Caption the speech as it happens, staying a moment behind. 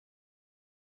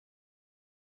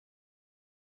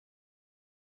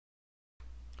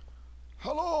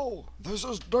Hello, this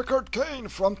is Deckard Cain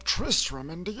from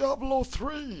Tristram in Diablo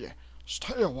 3.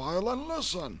 Stay a while and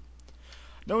listen.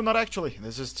 No, not actually.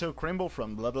 This is still Crimble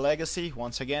from Blood Legacy,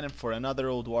 once again for another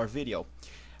Ulduar video.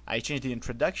 I changed the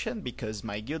introduction because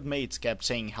my guildmates kept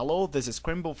saying hello, this is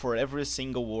Crimble for every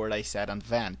single word I said on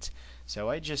Vent. So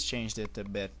I just changed it a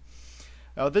bit.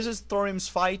 This is Thorim's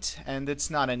fight, and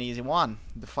it's not an easy one.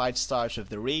 The fight starts with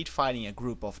the raid fighting a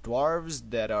group of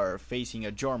dwarves that are facing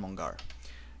a Jormungandr.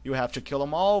 You have to kill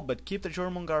them all, but keep the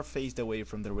Jormungandr faced away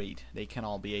from the raid. They can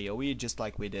all be AoE just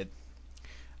like we did.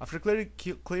 After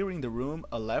clearing the room,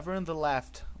 a lever on the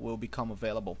left will become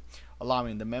available,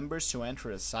 allowing the members to enter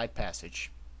a side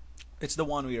passage. It's the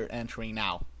one we are entering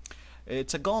now.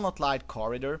 It's a gauntlet light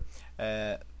corridor,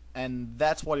 and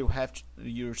that's what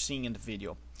you're seeing in the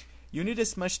video. You need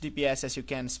as much DPS as you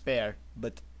can spare,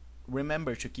 but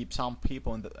remember to keep some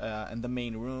people in the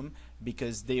main room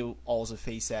because they will also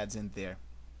face ads in there.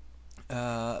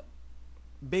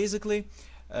 Basically,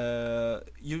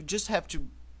 you just have to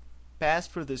pass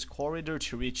through this corridor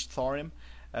to reach Thorim,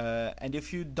 and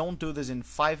if you don't do this in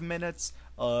 5 minutes,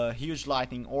 a huge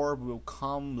lightning orb will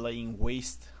come laying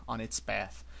waste on its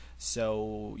path.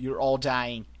 So you're all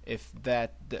dying if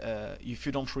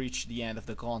you don't reach the end of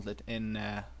the gauntlet in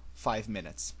 5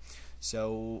 minutes.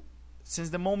 So since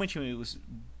the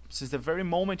very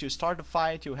moment you start the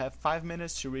fight, you have 5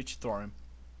 minutes to reach Thorim.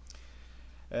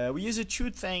 We use 2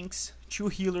 tanks, 2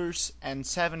 healers, and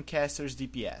 7 casters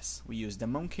DPS. We use the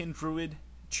Moonkin Druid,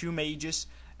 2 mages,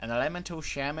 an Elemental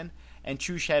Shaman, and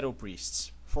 2 Shadow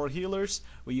Priests. For healers,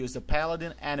 we use a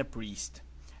Paladin and a Priest.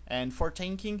 And for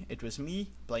tanking, it was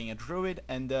me, playing a Druid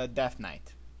and a Death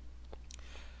Knight.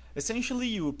 Essentially,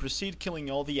 you will proceed killing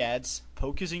all the ads,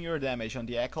 focusing your damage on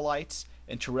the Acolytes,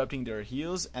 interrupting their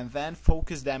heals, and then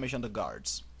focus damage on the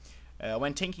guards.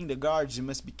 When tanking the guards, you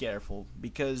must be careful,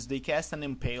 because they cast an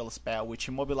Impale spell which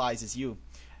immobilizes you.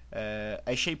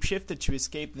 I shapeshifted to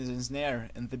escape this ensnare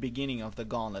in the beginning of the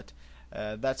gauntlet.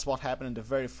 That's what happened in the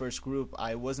very first group.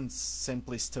 I wasn't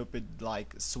simply stupid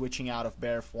like switching out of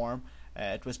bear form,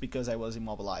 it was because I was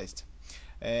immobilized.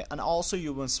 And also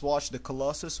you must watch the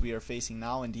Colossus we are facing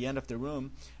now in the end of the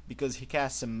room, because he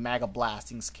casts a Mega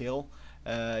Blasting skill.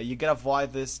 You gotta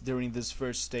avoid this during this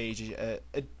first stage.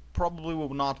 It probably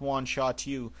will not one-shot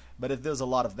you, but it does a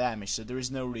lot of damage, so there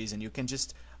is no reason. You can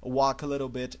just walk a little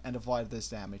bit and avoid this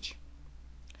damage.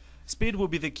 Speed will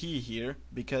be the key here,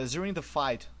 because during the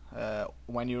fight,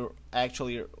 when you're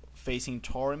actually facing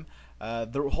Thorim,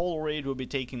 the whole raid will be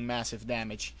taking massive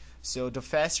damage. So the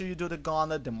faster you do the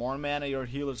gauntlet, the more mana your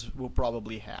healers will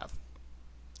probably have.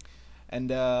 And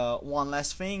one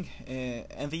last thing,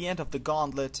 at the end of the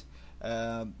gauntlet,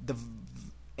 the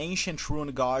Ancient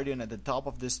Rune Guardian at the top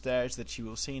of the stairs that you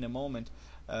will see in a moment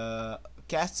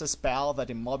casts a spell that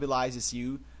immobilizes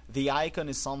you. The icon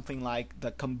is something like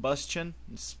the Combustion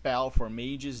spell for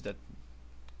mages, that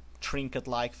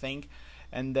trinket-like thing,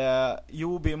 and you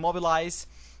will be immobilized,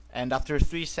 and after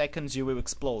 3 seconds you will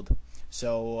explode.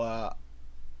 So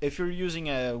if you're using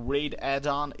a raid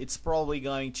add-on, it's probably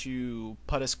going to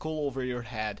put a skull over your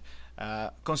head.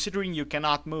 Considering you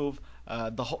cannot move,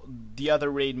 the other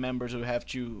raid members will have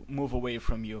to move away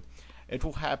from you. It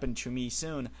will happen to me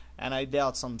soon, and I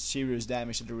dealt some serious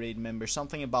damage to the raid members,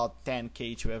 something about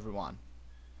 10k to everyone.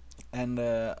 And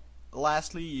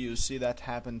lastly, you see that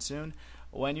happen soon.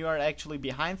 When you are actually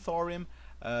behind Thorim,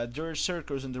 there are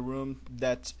circles in the room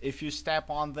that if you step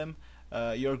on them,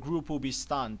 your group will be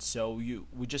stunned, so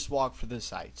we just walk through the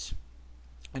sides.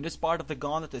 In this part of the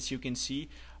gauntlet, as you can see,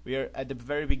 we are at the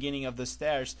very beginning of the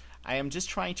stairs. I am just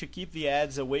trying to keep the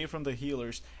ads away from the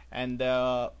healers, and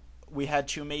we had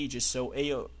 2 mages, so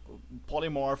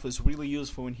Polymorph was really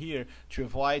useful in here to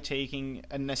avoid taking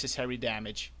unnecessary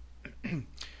damage.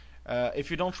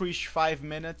 If you don't reach 5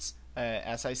 minutes,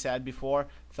 as I said before,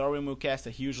 Thorim will cast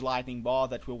a huge lightning ball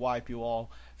that will wipe you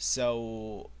all,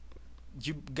 so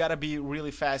you gotta be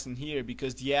really fast in here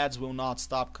because the ads will not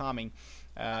stop coming.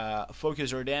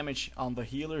 Focus your damage on the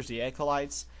healers, the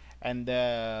Acolytes, and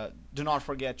do not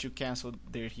forget to cancel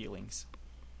their healings.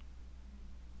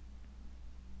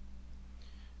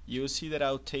 You'll see that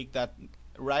I'll take that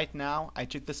right now. I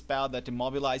took the spell that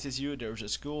immobilizes you. There's a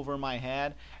skull over my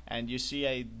head, and you see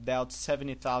I dealt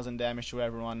 70,000 damage to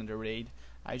everyone in the raid.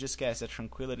 I just cast a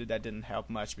Tranquility that didn't help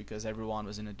much because everyone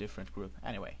was in a different group.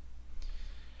 Anyway,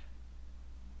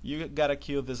 you gotta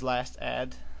kill this last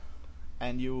ad,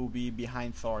 and you will be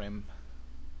behind Thorim.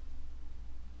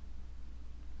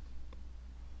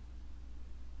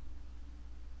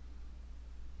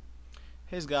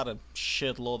 He's got a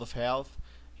shitload of health.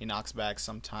 He knocks back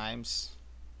sometimes,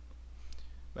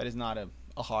 but he's not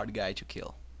a hard guy to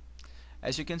kill.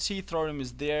 As you can see, Thorim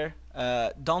is there.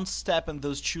 Don't step in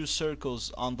those 2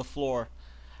 circles on the floor.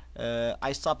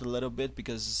 I stopped a little bit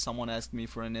because someone asked me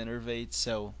for an innervate,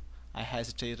 so I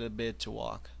hesitated a bit to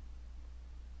walk.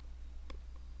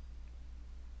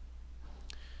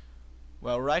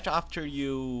 Well, right after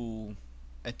you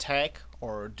attack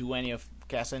or do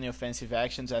cast any offensive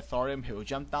actions at Thorim, he will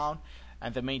jump down,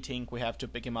 and the main thing, we have to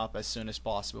pick him up as soon as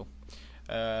possible.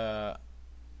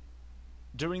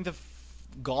 During the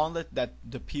gauntlet that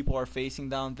the people are facing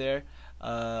down there,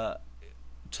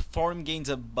 Thorim gains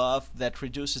a buff that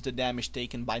reduces the damage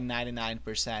taken by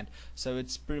 99%, so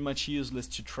it's pretty much useless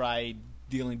to try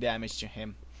dealing damage to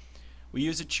him. We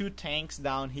use 2 tanks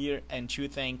down here and 2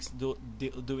 tanks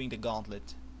doing the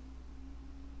gauntlet.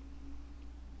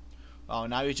 Well,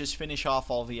 now you just finish off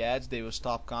all the ads, they will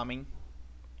stop coming,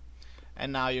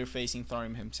 and now you're facing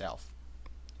Thorim himself.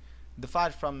 The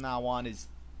fight from now on is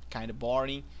kind of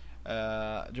boring.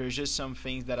 There's just some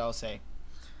things that I'll say.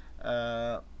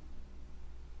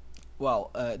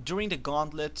 During the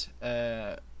gauntlet,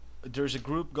 there's a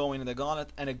group going in the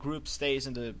gauntlet and a group stays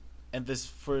in this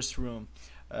first room.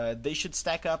 They should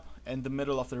stack up in the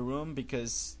middle of the room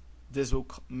because this will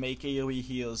make AoE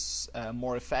heals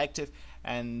more effective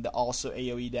and also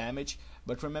AoE damage.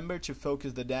 But remember to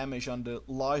focus the damage on the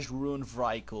large rune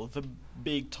vehicle, the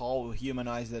big tall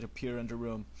humanoids that appear in the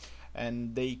room.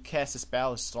 And they cast a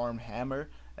spell, Storm Hammer.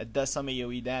 It does some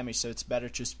AoE damage, so it's better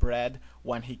to spread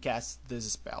when he casts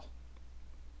this spell.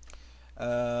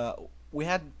 We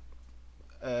had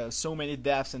so many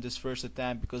deaths in this first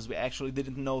attempt because we actually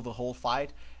didn't know the whole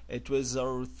fight. It was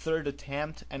our 3rd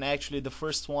attempt, and actually the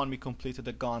first one we completed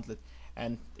the gauntlet,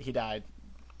 and he died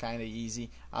kind of easy.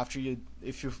 If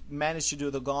you manage to do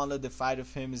the gauntlet, the fight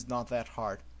with him is not that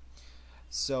hard.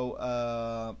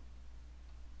 So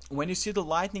when you see the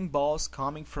lightning balls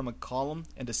coming from a column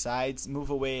and the sides, move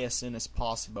away as soon as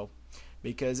possible,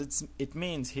 because it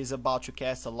means he's about to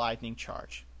cast a lightning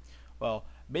charge. Well,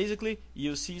 basically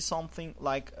you see something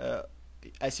like,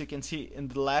 as you can see in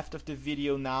the left of the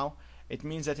video now, it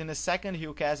means that in a second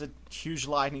he'll cast a huge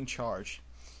lightning charge.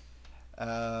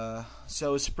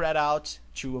 So spread out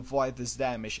to avoid this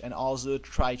damage, and also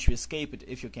try to escape it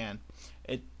if you can.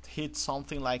 It hits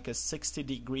something like a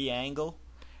 60-degree angle,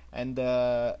 and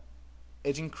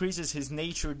it increases his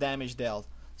nature damage dealt.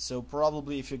 So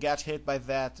probably if you get hit by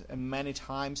that many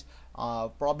times,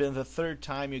 probably on the 3rd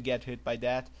time you get hit by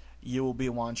that, you will be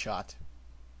one shot.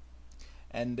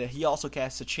 And he also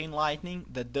casts a chain lightning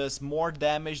that does more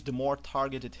damage the more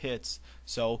target it hits,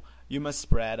 so you must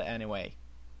spread anyway.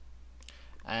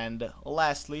 And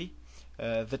lastly,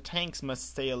 the tanks must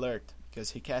stay alert,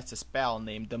 because he casts a spell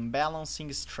named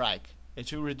Unbalancing Strike.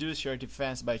 It will reduce your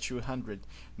defense by 200,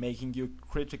 making you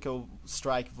critical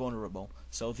strike vulnerable,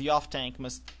 so the off tank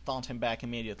must taunt him back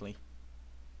immediately.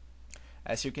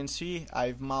 As you can see,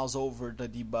 I've moused over the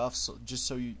debuffs just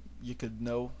so you could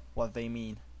know what they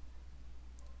mean.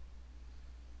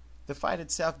 The fight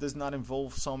itself does not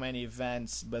involve so many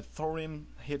events, but Thorim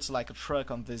hits like a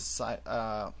truck on this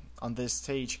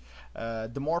stage.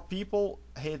 The more people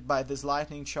hit by this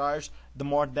lightning charge, the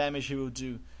more damage he will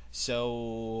do.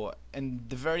 So in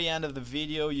the very end of the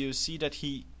video, you see that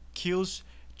he kills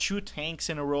 2 tanks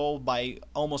in a row by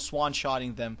almost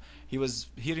one-shotting them. He was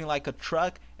hitting like a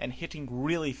truck and hitting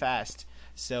really fast.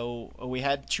 So we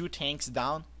had 2 tanks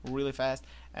down really fast,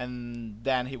 and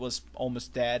then he was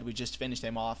almost dead. We just finished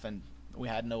him off, and we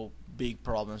had no big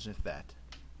problems with that.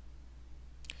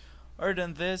 Other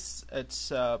than this,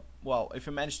 it's well, if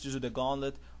you manage to do the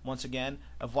gauntlet, once again,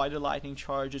 avoid the lightning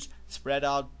charges, spread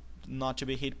out not to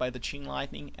be hit by the chain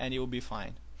lightning, and you will be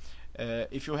fine.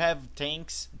 If you have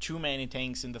tanks, too many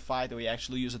tanks in the fight, we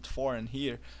actually use it for in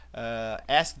here,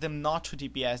 ask them not to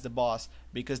DPS the boss,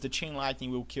 because the chain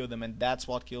lightning will kill them, and that's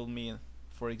what killed me,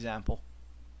 for example.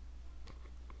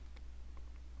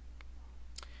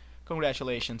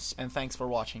 Congratulations, and thanks for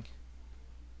watching.